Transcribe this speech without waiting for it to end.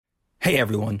Hey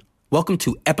everyone, welcome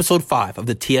to episode 5 of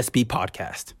the TSB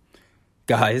podcast.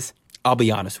 Guys, I'll be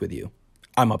honest with you,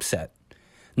 I'm upset.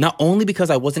 Not only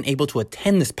because I wasn't able to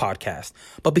attend this podcast,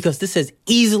 but because this has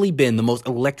easily been the most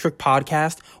electric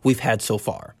podcast we've had so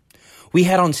far. We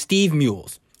had on Steve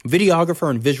Muelz, videographer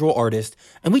and visual artist,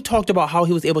 and we talked about how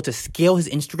he was able to scale his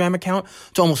Instagram account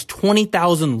to almost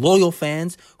 20,000 loyal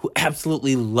fans who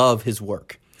absolutely love his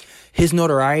work. His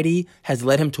notoriety has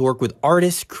led him to work with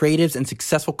artists, creatives, and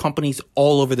successful companies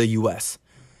all over the US.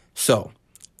 So,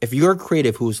 if you're a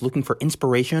creative who is looking for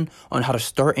inspiration on how to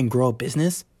start and grow a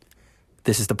business,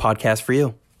 this is the podcast for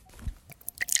you.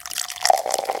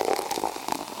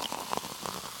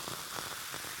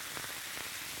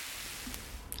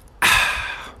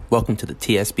 Welcome to the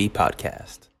TSB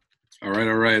podcast. All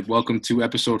right. Welcome to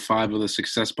episode 5 of the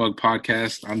Success Bug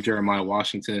podcast. I'm Jeremiah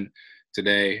Washington.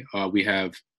 Today, we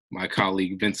have my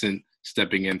colleague Vincent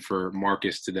stepping in for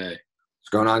Marcus today. What's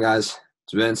going on, guys?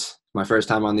 It's Vince. My first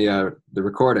time on the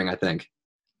recording, I think.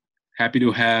 Happy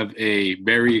to have a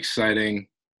very exciting,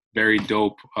 very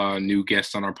dope new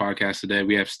guest on our podcast today.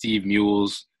 We have Steve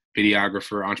Muelz,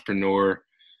 videographer, entrepreneur.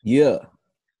 Yeah.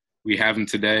 We have him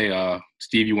today.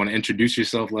 Steve, you want to introduce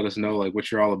yourself? Let us know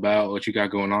what you're all about, what you got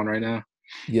going on right now.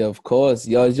 Yeah, of course.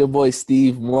 Yo, it's your boy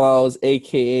Steve Muelz,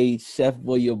 a.k.a. Chef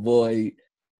Boy, your boy,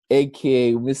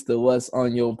 a.k.a. Mr. What's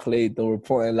on Your Plate, the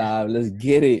reporting live. Let's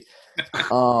get it.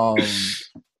 I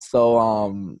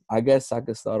guess I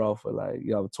could start off with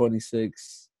I'm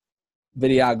 26,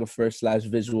 videographer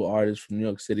 / visual artist from New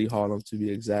York City, Harlem to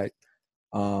be exact.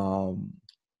 And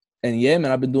yeah,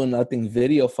 man, I've been doing nothing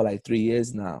video for 3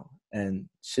 years now, and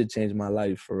shit changed my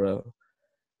life for real.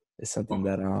 It's something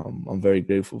that I'm very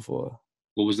grateful for.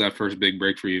 What was that first big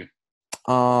break for you?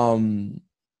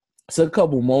 It's a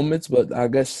couple moments, but I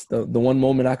guess the one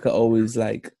moment I could always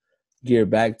gear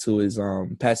back to is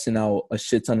passing out a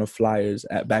shit ton of flyers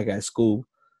back at school.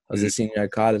 I was a senior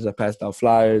at college. I passed out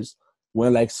flyers,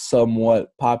 went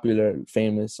somewhat popular,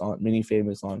 famous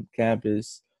on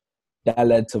campus. That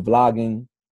led to vlogging.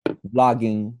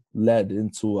 Vlogging led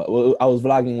into I was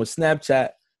vlogging with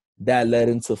Snapchat. That led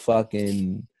into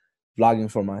fucking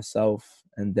vlogging for myself,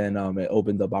 and then it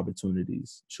opened up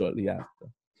opportunities shortly after.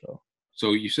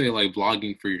 So you say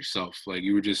vlogging for yourself,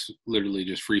 you were just literally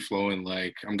just free flowing,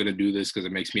 I'm going to do this because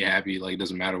it makes me happy. It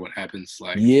doesn't matter what happens.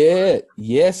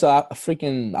 Yeah. So I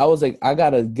was I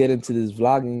got to get into this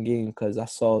vlogging game because I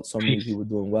saw so many people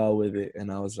doing well with it.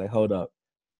 And I was like, hold up.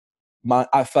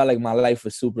 I felt like my life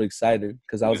was super excited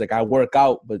because I was I work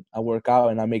out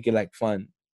and I make it fun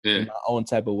in my own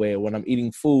type of way. When I'm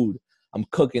eating food, I'm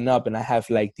cooking up and I have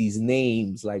these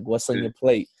names, what's on your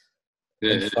plate.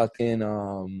 And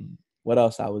fucking, what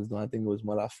else I was doing? I think it was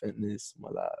Mala Fitness,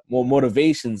 more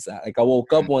motivations. I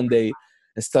woke up one day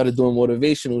and started doing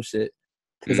motivational shit.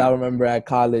 Because I remember at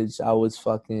college, I was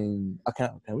fucking...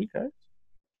 Can we curse?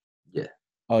 Yeah.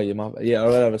 Oh, yeah, or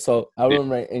whatever. So I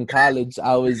remember in college,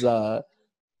 I was,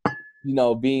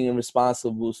 being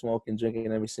irresponsible, smoking,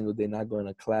 drinking every single day, not going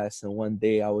to class. And one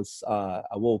day I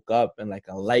woke up and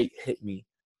a light hit me.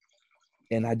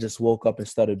 And I just woke up and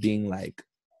started being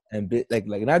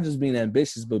not just being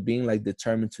ambitious, but being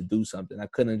determined to do something. I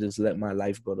couldn't just let my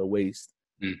life go to waste.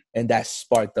 And that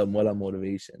sparked up more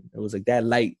motivation. It was that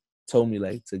light told me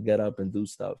to get up and do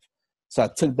stuff. So I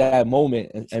took that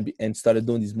moment and started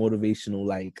doing these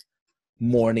motivational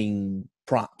morning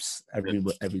prompts every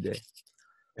day.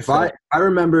 If I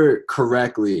remember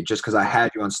correctly, just because I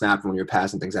had you on Snap when you were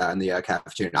passing things out in the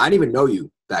cafeteria, I didn't even know you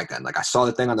back then. I saw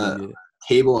the thing on the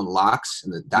table and locks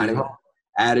in the dining hall.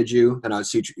 Added you, and I would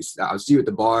see you at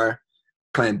the bar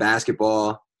playing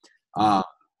basketball. But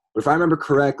if I remember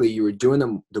correctly, you were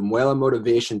doing the Muelz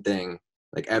motivation thing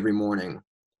every morning.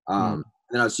 And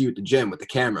then I would see you at the gym with the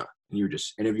camera, and you were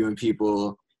just interviewing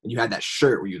people. And you had that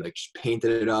shirt where you just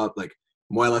painted it up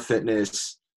Muelz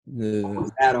Fitness. Yeah. What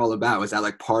was that all about? Was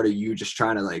that part of you just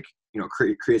trying to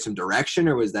create some direction,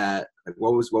 or was that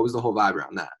what was the whole vibe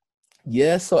around that?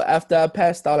 Yeah. So after I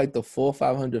passed out the 400 or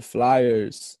 500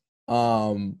 flyers.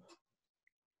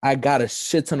 I got a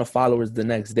shit ton of followers the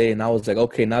next day, and I was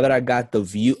okay, now that I got the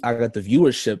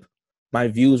viewership, my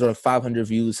views are 500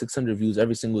 views, 600 views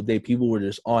every single day. People were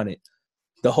just on it.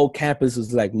 The whole campus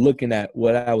was looking at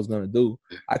what I was going to do.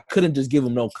 I couldn't just give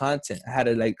them no content. I had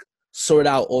to sort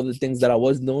out all the things that I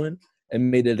was doing and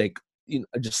made it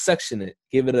just section it,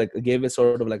 gave it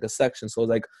sort of a section. So it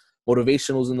was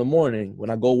motivationals in the morning when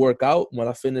I go work out, when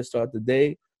I finish throughout the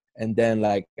day. And then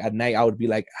at night I would be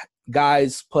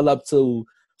guys, pull up to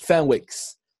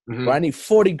Fenwick's. Where I need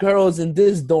 40 girls in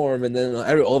this dorm, and then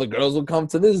all the girls will come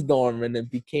to this dorm, and it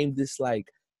became this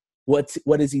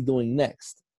what is he doing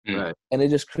next? Right. And it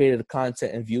just created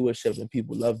content and viewership, and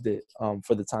people loved it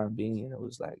for the time being. And it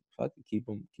was like, fuck it, keep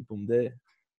them there.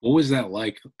 What was that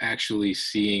like actually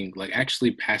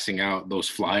actually passing out those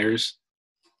flyers?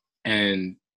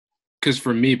 And because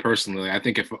for me personally, I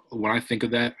think when I think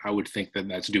of that, I would think that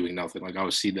that's doing nothing. Like I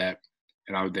would see that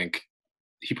and I would think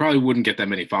he probably wouldn't get that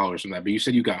many followers from that. But you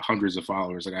said you got hundreds of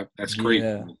followers. Like that's crazy.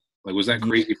 Yeah. Like, was that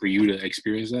crazy for you to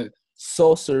experience that?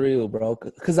 So surreal, bro.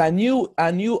 Because I knew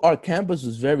our campus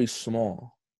was very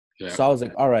small. Yeah. So I was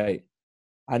like, all right,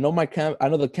 I know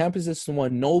the campus is small.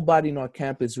 Nobody in our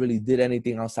campus really did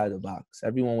anything outside the box.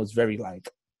 Everyone was very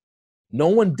no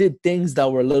one did things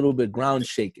that were a little bit ground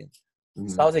shaking.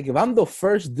 So I was like, if I'm the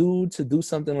first dude to do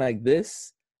something like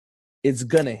this, it's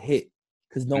gonna hit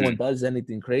because no one does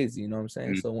anything crazy. You know what I'm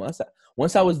saying? So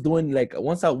once I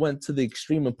went to the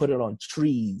extreme and put it on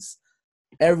trees,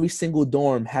 every single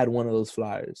dorm had one of those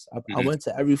flyers. I went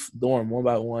to every dorm one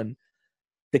by one.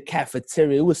 The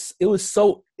cafeteria, it was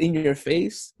so in your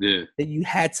face that you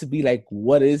had to be like,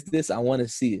 what is this? I want to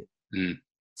see it.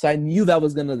 So I knew that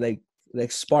was gonna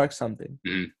like spark something.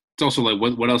 It's also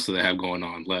like, what else do they have going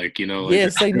on? Like, you know, yeah,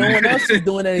 it's like no one else is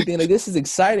doing anything. Like, this is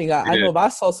exciting. I know if I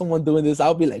saw someone doing this,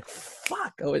 I'll be like,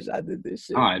 fuck, I wish I did this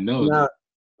shit. I know. Now,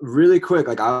 really quick,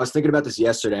 like I was thinking about this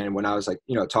yesterday, and when I was like,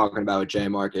 talking about Jay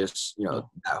Marcus,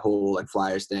 that whole like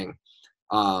Flyers thing.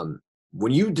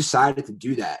 When you decided to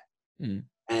do that,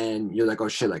 and you're like, oh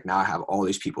shit, like now I have all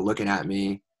these people looking at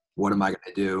me. What am I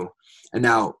gonna do? And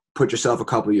now put yourself a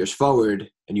couple of years forward,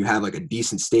 and you have like a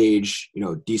decent stage,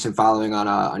 decent following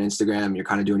on Instagram. You're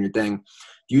kind of doing your thing.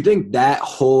 Do you think that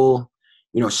whole,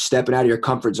 stepping out of your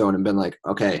comfort zone and been like,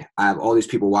 okay, I have all these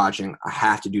people watching, I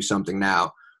have to do something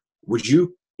now. Would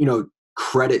you,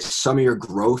 credit some of your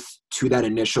growth to that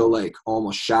initial, like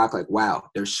almost shock, like, wow,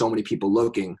 there's so many people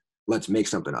looking, let's make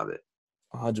something of it?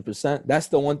 100%. That's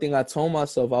the one thing I told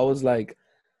myself. I was like,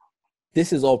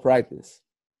 this is all practice.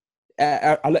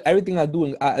 Everything I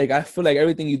do, I feel like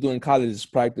everything you do in college is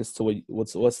practice to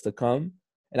what's to come.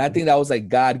 And I think that was like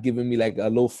God giving me like a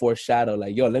little foreshadow,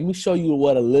 like, yo, let me show you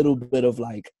what a little bit of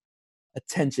like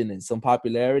attention is, some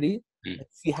popularity, and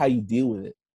see how you deal with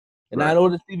it. And I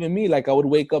noticed even me, like I would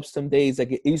wake up some days,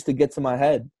 like it used to get to my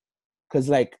head, because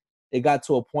like it got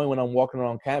to a point when I'm walking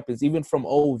around campus, even from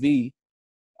OV.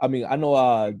 I mean, I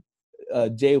know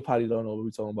Jay probably don't know what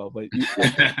we're talking about, but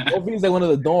OV is like one of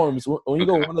the dorms. When you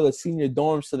go one of the senior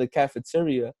dorms to the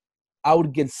cafeteria, I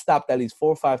would get stopped at least 4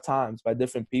 or 5 times by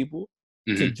different people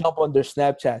to jump on their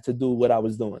Snapchat to do what I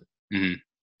was doing.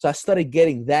 So I started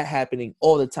getting that happening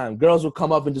all the time. Girls would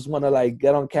come up and just want to like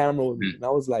get on camera with me. And I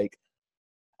was like,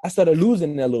 I started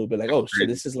losing it a little bit. Like, oh shit,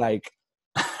 this is like,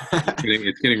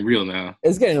 it's getting real now.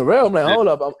 It's getting real. I'm like, hold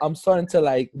up. I'm starting to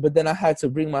like, but then I had to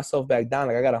bring myself back down.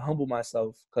 Like I got to humble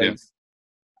myself because,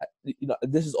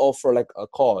 this is all for like a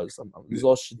cause. This is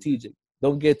all strategic.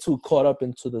 Don't get too caught up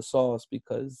into the sauce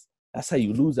because that's how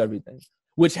you lose everything.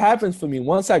 Which happens for me.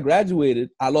 Once I graduated,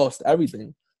 I lost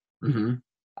everything.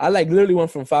 I like literally went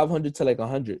from 500 to like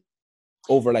 100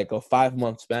 over like a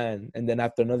 5-month span. And then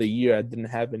after another year, I didn't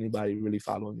have anybody really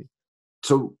following me.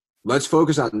 So let's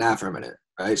focus on that for a minute,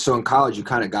 right? So in college, you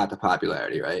kind of got the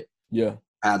popularity, right? Yeah.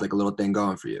 Had like a little thing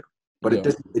going for you. But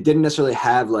it didn't necessarily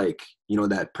have like,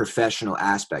 that professional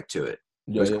aspect to it.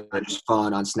 It was kind of just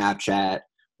fun on Snapchat,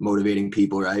 motivating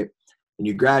people, right? And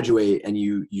you graduate and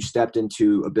you stepped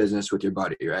into a business with your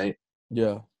buddy, right?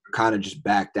 Yeah. Kind of just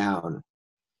back down.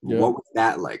 Yeah. What was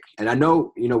that like? And I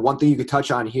know, one thing you could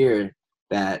touch on here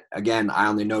that, again, I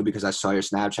only know because I saw your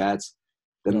Snapchats,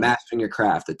 the mastering your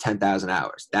craft, the 10,000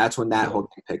 hours. That's when that whole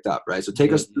thing picked up, right? So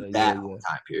take us through that whole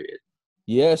time period.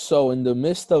 Yeah, so in the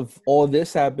midst of all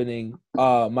this happening,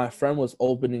 my friend was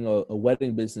opening a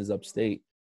wedding business upstate.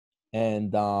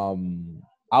 And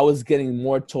I was getting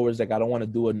more towards like, I don't want to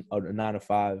do a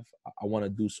 9-to-5. I want to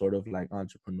do sort of like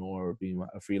entrepreneur or being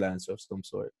a freelancer of some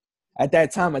sort. At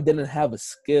that time, I didn't have a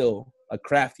skill, a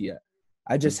craft yet.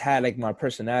 I just had like my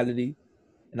personality,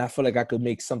 and I feel like I could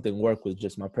make something work with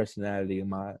just my personality and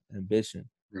my ambition.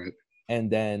 Right. And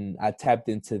then I tapped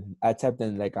in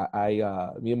like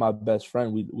me and my best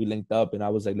friend, we linked up, and I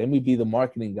was like, let me be the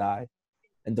marketing guy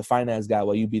and the finance guy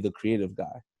while you be the creative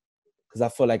guy. Because I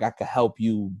feel like I could help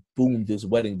you boom this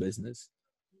wedding business.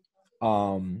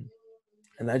 And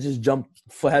I just jumped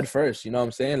head first, you know what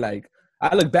I'm saying? Like,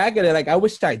 I look back at it like I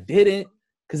wish I didn't,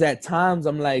 because at times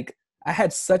I'm like, I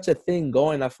had such a thing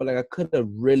going. I feel like I could have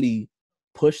really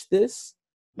pushed this,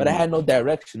 but I had no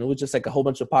direction. It was just like a whole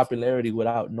bunch of popularity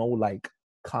without no like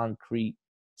concrete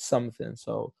something.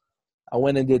 So I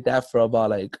went and did that for about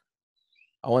like,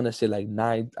 I want to say like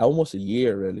almost a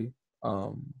year really.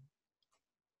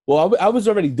 Well, Well, I was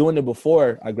already doing it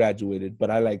before I graduated, but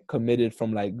I like committed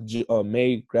from like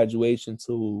May graduation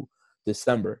to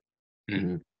December.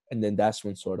 Mm-hmm. And then that's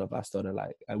when sort of I started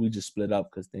like, we just split up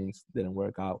because things didn't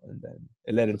work out. And then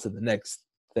it led into the next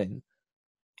thing.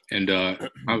 And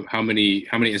how many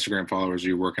Instagram followers are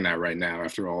you working at right now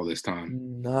after all this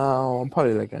time? No, I'm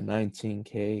probably like at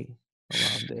 19K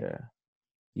around there.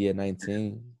 Yeah,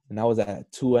 19. And I was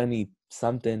at 20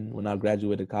 something when I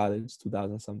graduated college,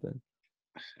 2000 something.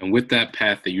 And with that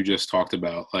path that you just talked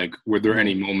about, like, were there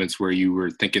any moments where you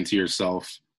were thinking to yourself,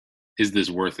 is this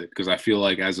worth it? Because I feel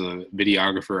like as a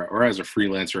videographer or as a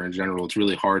freelancer in general, it's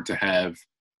really hard to have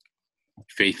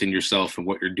faith in yourself and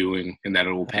what you're doing and that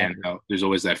it will pan out. There's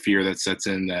always that fear that sets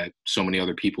in that so many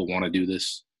other people want to do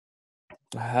this.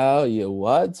 Hell yeah,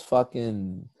 what?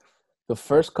 Fucking the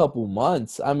first couple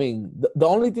months. I mean, the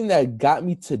only thing that got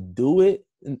me to do it,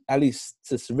 at least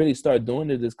to really start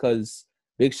doing it, is because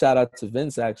big shout out to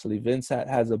Vince, actually. Vince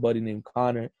has a buddy named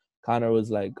Connor. Connor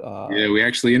was like, yeah, we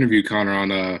actually interviewed Connor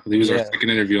on he was our second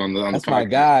interview on the that's podcast. my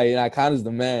guy. Yeah, Connor's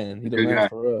the man. He's the man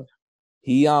for real.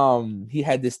 He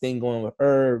had this thing going with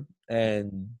Herb,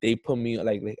 and they put me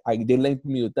they linked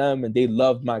me with them, and they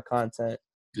loved my content.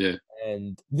 Yeah.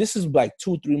 And this is like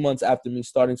 2-3 months after me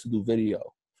starting to do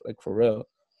video, like for real.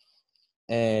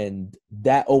 And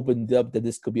that opened up that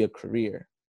this could be a career.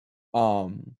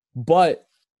 But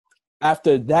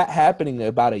after that happening,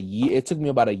 about a year, it took me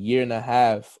about 1.5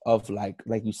 years of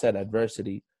like you said,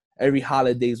 adversity. Every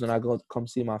holidays when I come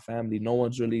see my family, no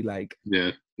one's really like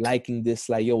liking this.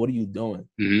 Like, yo, what are you doing?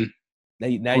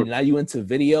 Mm-hmm. Now you into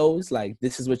videos? Like,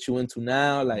 this is what you into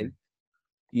now? Like,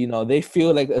 you know, they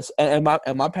feel like, and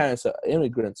my parents are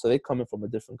immigrants, so they coming from a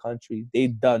different country. They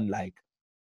done like,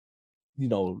 you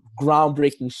know,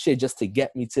 groundbreaking shit just to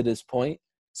get me to this point.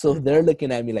 So they're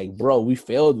looking at me like, bro, we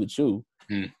failed with you.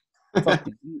 Fuck,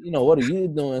 you know, what are you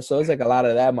doing? So it's like a lot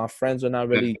of that. My friends are not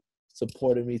really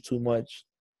supporting me too much.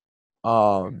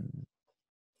 My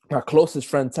closest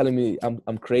friend telling me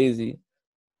I'm crazy.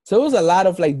 So it was a lot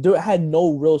of like, I had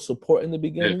no real support in the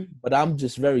beginning, but I'm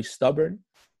just very stubborn.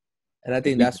 And I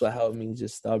think that's what helped me,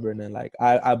 just stubborn. And like,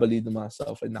 I believed in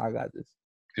myself. Like, nah, I got this.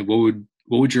 And what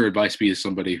would your advice be to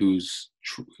somebody who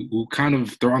kind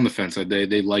of, they're on the fence?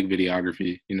 They like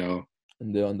videography, you know,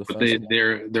 and they're on the but fence.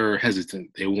 they're hesitant.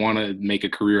 They want to make a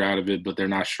career out of it, but they're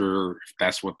not sure if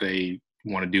that's what they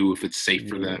want to do, if it's safe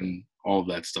for them, all of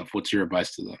that stuff. What's your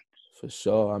advice to them? For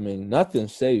sure. I mean,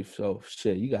 nothing's safe. So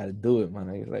shit, you got to do it,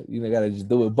 man. Like, you got to just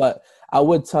do it. But I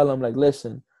would tell them, like,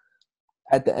 listen,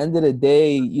 at the end of the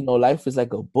day, you know, life is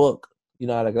like a book. You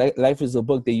know, like life is a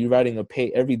book that you're writing a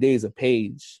page. Every day is a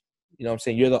page. You know what I'm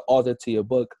saying? You're the author to your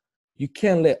book. You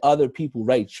can't let other people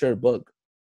write your book.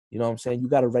 You know what I'm saying? You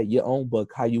got to write your own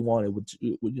book how you want it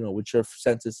with your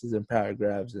sentences and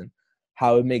paragraphs and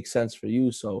how it makes sense for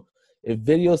you. So if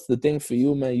video's the thing for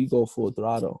you, man, you go full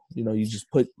throttle. You know, you just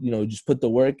put the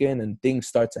work in and things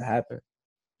start to happen.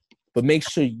 But make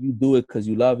sure you do it because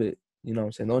you love it. You know what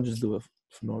I'm saying? Don't just do it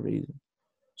for no reason.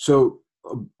 So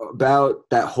about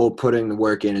that whole putting the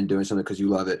work in and doing something because you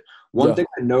love it. One thing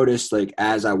I noticed, like,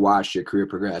 as I watched your career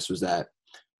progress, was that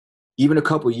even a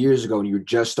couple of years ago when you were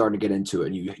just starting to get into it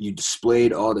and you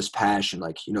displayed all this passion,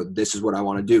 like, you know, this is what I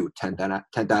want to do,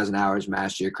 10,000 hours,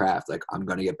 master your craft. Like, I'm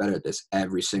going to get better at this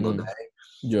every single day.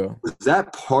 Yeah. Was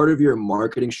that part of your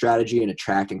marketing strategy in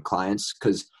attracting clients?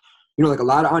 Because, you know, like a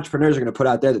lot of entrepreneurs are going to put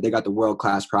out there that they got the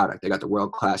world-class product. They got the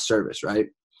world-class service, right?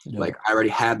 Yeah. Like, I already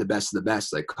have the best of the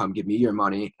best. Like, come give me your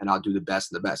money and I'll do the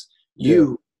best of the best.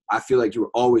 I feel like you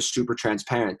were always super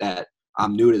transparent that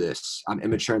I'm new to this. I'm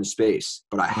immature in the space,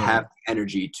 but I have the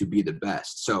energy to be the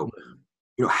best. So,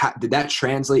 you know, did that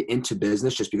translate into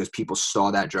business just because people saw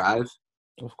that drive?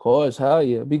 Of course, hell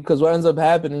yeah. Because what ends up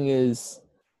happening is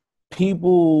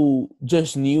people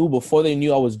just knew before they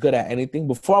knew I was good at anything.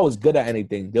 Before I was good at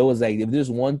anything, there was like, if there's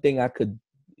one thing I could,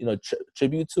 you know,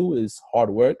 tribute to is hard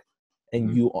work,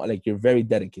 and you're very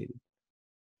dedicated.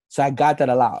 So I got that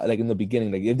a lot, like in the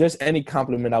beginning. Like if there's any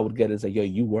compliment I would get is like, yo,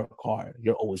 you work hard.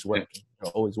 You're always working.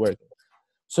 You're always working.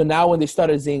 So now when they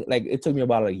started seeing, like it took me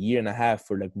about like 1.5 years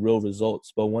for like real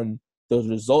results. But when those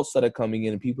results started coming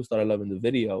in and people started loving the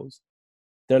videos,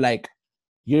 they're like,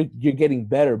 you're getting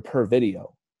better per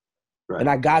video. Right. And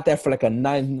I got that for like a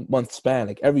 9-month span.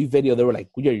 Like every video, they were like,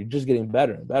 yeah, you're just getting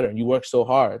better and better. And you work so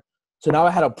hard. So now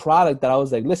I had a product that I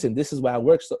was like, listen, this is why I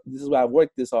worked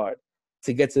this hard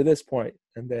to get to this point.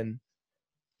 And then,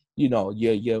 you know,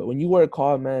 when you work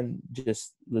hard, man,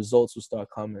 just results will start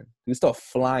coming. You start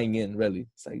flying in, really.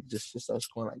 It's like just starts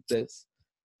going like this.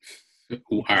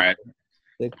 All right.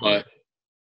 But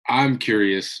I'm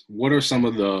curious, what are some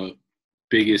of the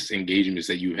biggest engagements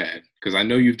that you had? Because I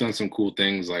know you've done some cool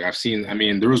things. Like I've seen, I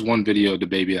mean, there was one video, the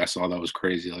baby I saw that was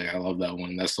crazy. Like I love that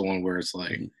one. That's the one where it's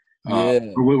like,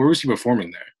 where was he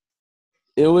performing there?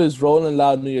 It was Rolling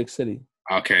Loud, New York City.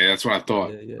 Okay, that's what I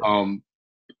thought. Yeah.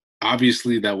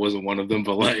 Obviously that wasn't one of them,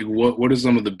 but like, what are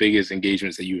some of the biggest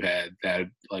engagements that you had that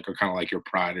like are kind of like your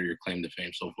pride or your claim to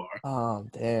fame so far? Oh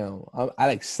damn, I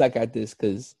like suck at this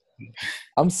because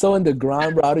I'm so in the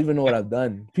grind, bro. I don't even know what I've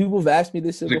done. People have asked me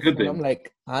this shit before, and I'm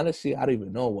like, honestly, I don't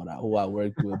even know who I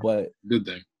worked with. But good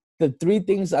thing. The 3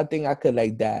 things I think I could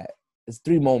like that is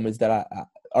 3 moments that I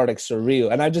are like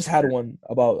surreal, and I just had one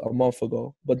about a month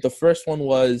ago. But the first one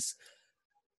was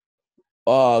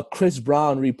Chris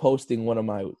Brown reposting one of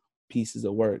my pieces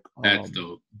of work. That's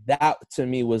dope. That to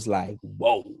me was like,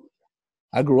 whoa.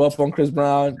 I grew up on Chris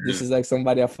Brown. This is like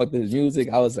somebody I fucked with his music.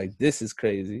 I was like, this is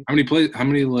crazy. How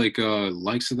many like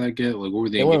likes did that get? Like what were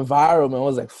they? It went viral, man. It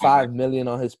was like 5 million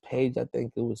on his page. I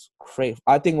think it was crazy.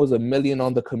 I think it was 1 million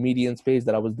on the comedian's page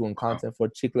that I was doing content for,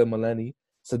 Chiclet Millennium.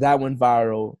 So that went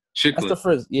viral. Chiclet. That's the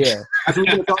first, yeah. That's what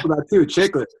we're gonna talk about too,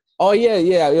 Chiclet. Oh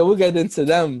yeah. We'll get into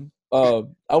them. I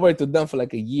worked with them for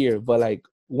like a year, but like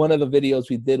one of the videos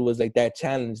we did was like that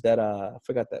challenge that I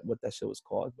forgot what that shit was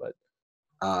called, but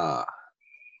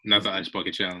not the Ice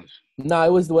Bucket Challenge. No,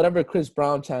 it was whatever Chris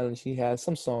Brown challenge he had,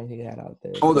 some song he had out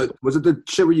there. Oh, was it the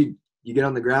shit where you get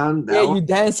on the ground? You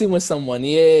dancing with someone.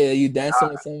 Yeah, you dancing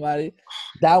with somebody.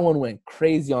 That one went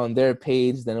crazy on their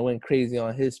page, then it went crazy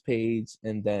on his page,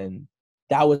 and then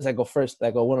that was like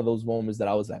one of those moments that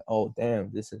I was like, oh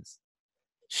damn, this is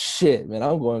shit, man.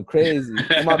 I'm going crazy.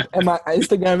 and my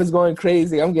Instagram is going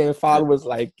crazy. I'm getting followers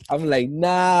I'm like,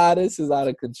 nah, this is out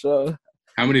of control.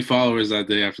 How many followers that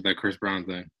day after that Chris Brown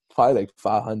thing? Probably like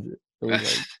 500. It was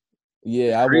like,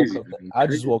 yeah, I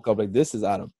just woke up like this is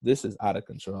out of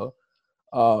control.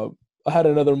 I had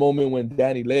another moment when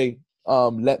Danny Lay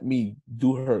let me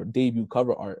do her debut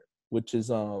cover art, which is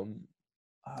I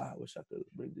wish I could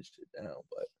bring this shit down,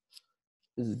 but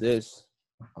this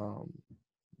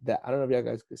that I don't know if y'all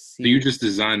guys could see. So you just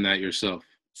designed that yourself?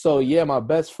 So yeah, my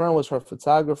best friend was her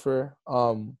photographer.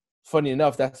 Funny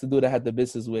enough, that's the dude I had the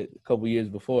business with a couple years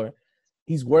before.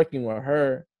 He's working with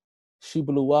her. She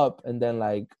blew up, and then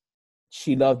like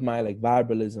she loved my like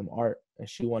vibralism art, and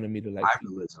she wanted me to like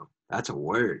vibralism. That's a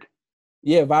word.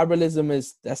 Yeah, vibralism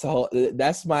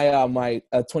that's my my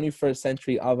 21st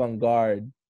century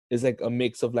avant-garde is like a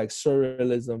mix of like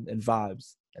surrealism and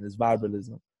vibes, and it's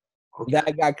vibralism. Okay.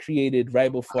 That got created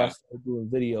right before I started doing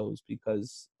videos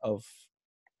because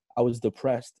I was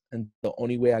depressed, and the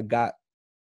only way I got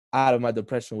out of my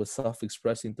depression was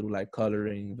self-expressing through like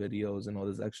coloring videos and all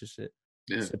this extra shit.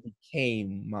 Yeah. So it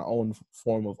became my own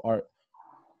form of art.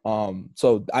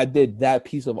 So I did that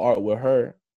piece of art with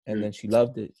her, and then she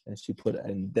loved it, and she put it,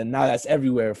 and then now that's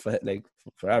everywhere for like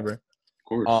forever. Of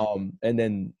course. And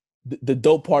then the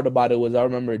dope part about it was I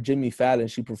remember Jimmy Fallon.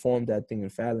 She performed that thing in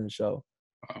Fallon's show.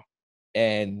 Wow.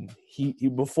 And he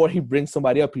before he brings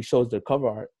somebody up, he shows their cover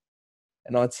art,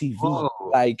 and on TV,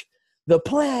 like The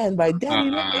Plan by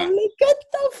Danny. I'm like, get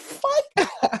the fuck.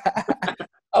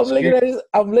 I'm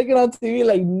looking on TV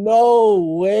like,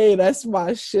 no way, that's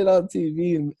my shit on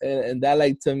TV, and that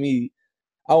like to me,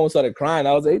 I almost started crying.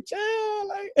 I was like, chill,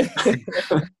 like,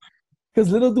 because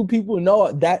little do people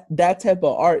know that type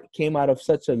of art came out of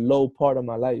such a low part of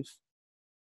my life,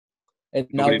 and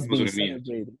now it's being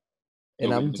celebrated.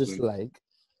 And I'm just like,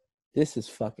 this is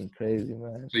fucking crazy,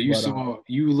 man. So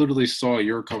you literally saw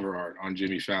your cover art on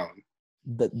Jimmy Fallon.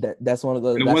 That's one of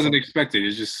the. And it wasn't expected.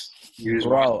 It's just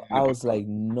bro. I was like,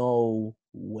 no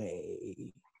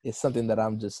way. It's something that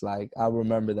I'm just like, I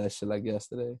remember that shit like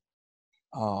yesterday.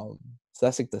 So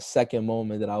that's like the second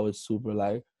moment that I was super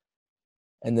like,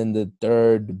 and then the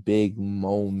third big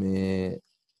moment.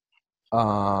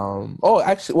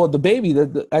 The baby.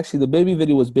 The baby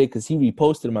video was big because he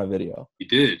reposted my video. He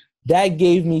did. That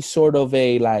gave me sort of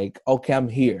a like, okay, I'm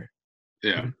here.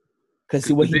 Yeah. Because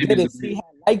what he did is he had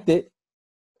liked it,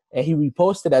 and he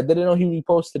reposted it. I didn't know he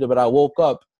reposted it, but I woke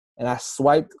up and I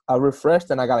swiped, I refreshed,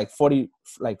 and I got like 40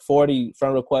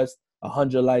 friend requests,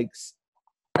 100 likes.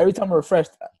 Every time I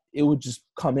refreshed, it would just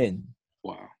come in.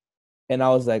 Wow. And I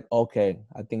was like, okay,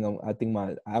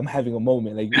 I'm having a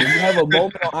moment. Like when you have a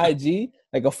moment on IG,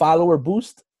 like a follower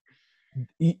boost,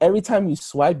 every time you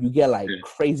swipe, you get like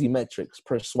crazy metrics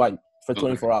per swipe for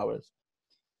 24 hours.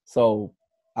 So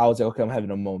I was like, okay, I'm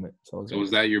having a moment. So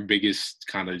was that your biggest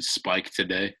kind of spike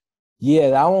today?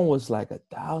 Yeah, that one was like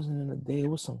 1,000 in a day. It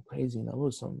was some crazy. It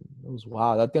was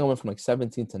wild. I think I went from like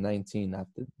 17 to 19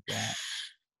 after that.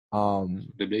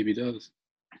 The baby does.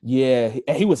 Yeah,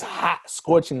 he was hot,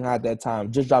 scorching hot that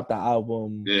time. Just dropped the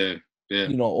album. Yeah, Yeah.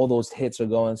 all those hits are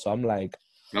going. So I'm like,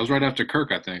 That was right after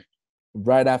Kirk, I think.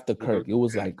 right after Kirk. It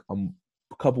was like a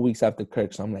couple weeks after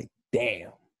Kirk. So I'm like,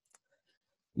 damn.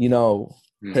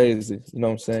 Crazy. You know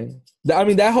what I'm saying? I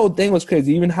mean, that whole thing was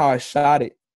crazy. Even how I shot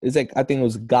it. It's like, I think it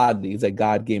was godly. It's like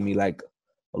God gave me like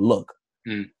a look.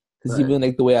 Because even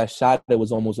like the way I shot it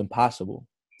was almost impossible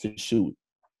to shoot.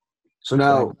 So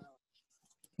now,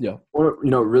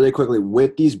 really quickly,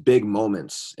 with these big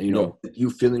moments, and you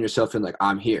feeling yourself in like,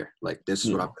 I'm here, like this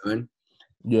is what I'm doing.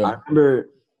 Yeah. I remember,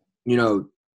 you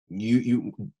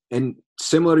and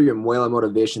similar to your Muela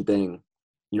motivation thing,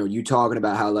 you talking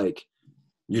about how like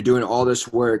you're doing all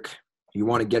this work, you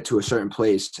want to get to a certain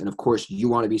place, and of course you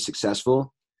want to be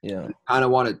successful. Yeah. You kind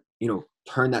of want to,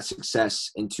 turn that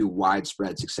success into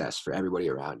widespread success for everybody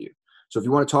around you. So if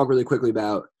you want to talk really quickly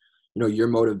about, your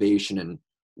motivation and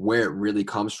where it really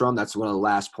comes from, that's one of the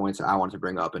last points that I wanted to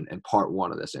bring up in part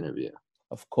one of this interview.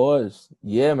 Of course.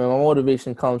 Yeah, man, my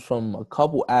motivation comes from a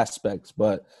couple aspects,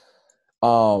 but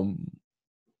I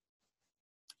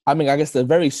mean, I guess the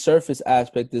very surface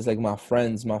aspect is like my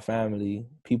friends, my family,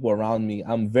 people around me.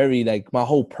 I'm very like, my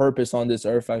whole purpose on this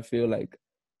earth, I feel like,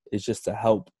 is just to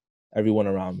help everyone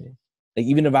around me. Like,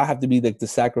 even if I have to be like the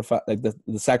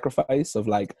sacrifice of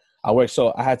like, I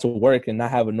had to work and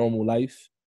not have a normal life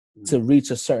to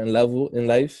reach a certain level in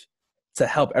life to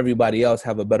help everybody else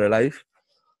have a better life.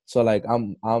 So like,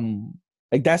 I'm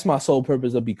like, that's my sole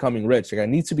purpose of becoming rich. Like, I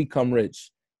need to become rich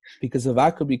because if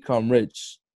I could become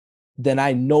rich, then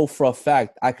I know for a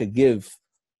fact I could give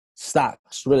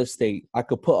stocks, real estate. I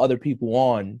could put other people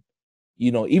on,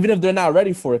 even if they're not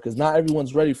ready for it, because not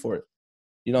everyone's ready for it.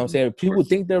 You know what I'm saying? People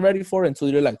think they're ready for it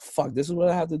until they're like, fuck, this is what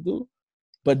I have to do.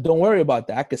 But don't worry about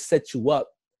that. I could set you up.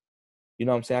 You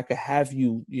know what I'm saying? I could have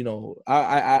you,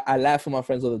 I laugh with my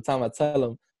friends all the time. I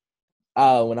tell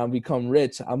them, when I become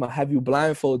rich, I'm going to have you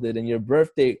blindfolded and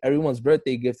everyone's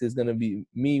birthday gift is going to be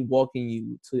me walking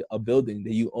you to a building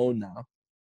that you own now.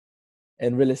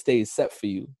 And real estate is set for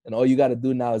you. And all you got to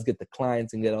do now is get the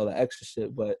clients and get all the extra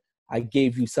shit. But I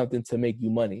gave you something to make you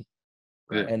money.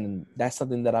 Yeah. And that's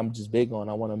something that I'm just big on.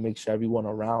 I want to make sure everyone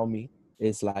around me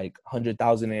is like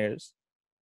 100,000aires.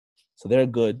 So they're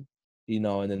good,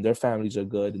 and then their families are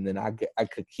good. And then I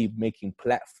could keep making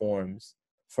platforms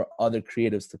for other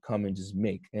creatives to come and just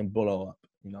make and blow up.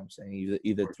 You know what I'm saying?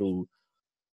 Either through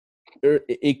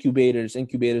incubators in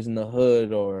the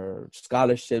hood or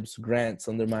scholarships, grants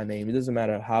under my name. It doesn't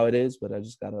matter how it is, but I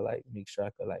just gotta like make sure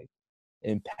I could like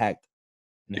impact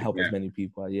and help as many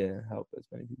people. Help as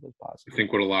many people as possible. I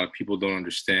think what a lot of people don't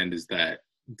understand is that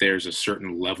there's a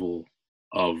certain level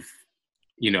of,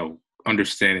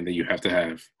 understanding that you have to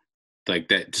have, like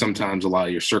that sometimes a lot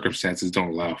of your circumstances don't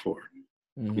allow for.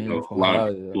 A lot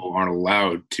of people aren't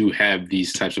allowed to have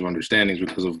these types of understandings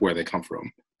because of where they come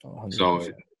from. 100%. So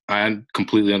I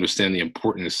completely understand the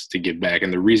importance to give back.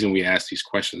 And the reason we ask these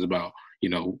questions about,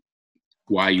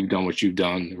 why you've done what you've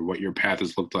done or what your path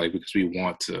has looked like, because we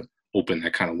want to open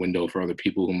that kind of window for other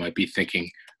people who might be thinking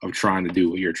of trying to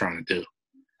do what you're trying to do.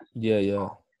 Yeah.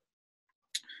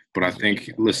 But I think,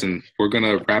 listen, we're going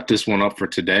to wrap this one up for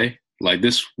today. Like,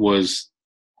 this was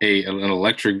I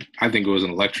think it was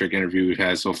an electric interview we've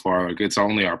had so far. Like, it's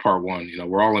only our part one.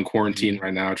 We're all in quarantine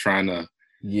right now trying to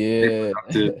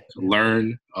to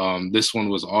learn. This one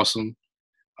was awesome.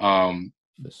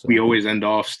 We always end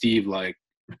off, Steve, like,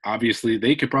 obviously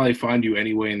they could probably find you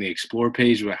anyway in the Explore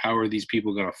page, but how are these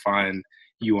people going to find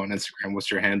you on Instagram? What's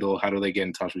your handle? How do they get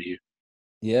in touch with you?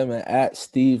 Yeah, man, at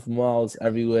Steve Muelz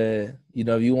everywhere.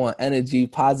 If you want energy,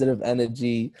 positive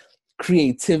energy,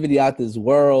 creativity out this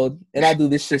world, and I do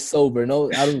this shit sober.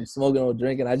 No, I don't smoke or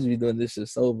drinking. I just be doing this shit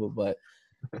sober, but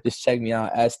just check me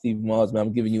out at Steve Muelz, man.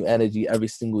 I'm giving you energy every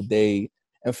single day.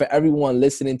 And for everyone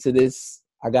listening to this,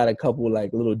 I got a couple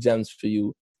like little gems for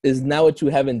you. Is not what you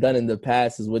haven't done in the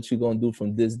past is what you're going to do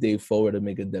from this day forward to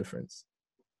make a difference.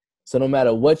 So no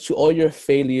matter all your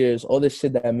failures, all the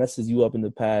shit that messes you up in the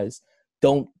past,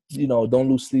 don't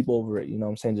lose sleep over it. You know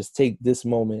what I'm saying? Just take this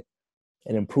moment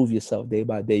and improve yourself day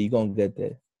by day. You're going to get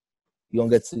there. You're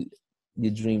going to get to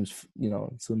your dreams,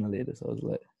 sooner or later. So it's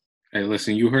lit. Hey,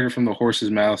 listen, you heard it from the horse's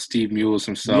mouth, Steve Muelz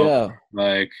himself. Yeah.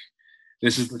 Like,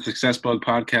 this is the Success Bug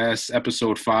Podcast,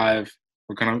 episode 5.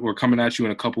 We're coming at you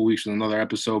in a couple weeks with another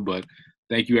episode, but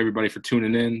thank you everybody for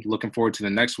tuning in. Looking forward to the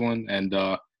next one. And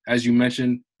as you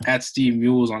mentioned, at Steve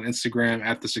Muelz on Instagram,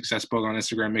 at the Success Bug on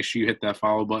Instagram. Make sure you hit that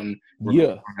follow button. We're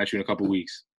coming at you in a couple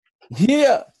weeks.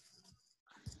 Yeah.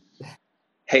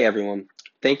 Hey everyone,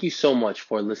 thank you so much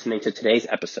for listening to today's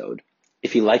episode.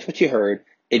 If you liked what you heard,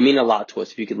 it'd mean a lot to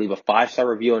us if you could leave a 5-star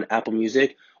review on Apple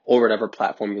Music or whatever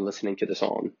platform you're listening to this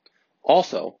on.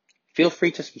 Also, feel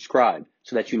free to subscribe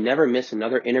so that you never miss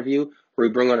another interview where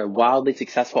we bring on a wildly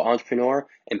successful entrepreneur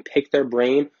and pick their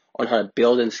brain on how to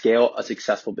build and scale a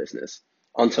successful business.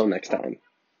 Until next time.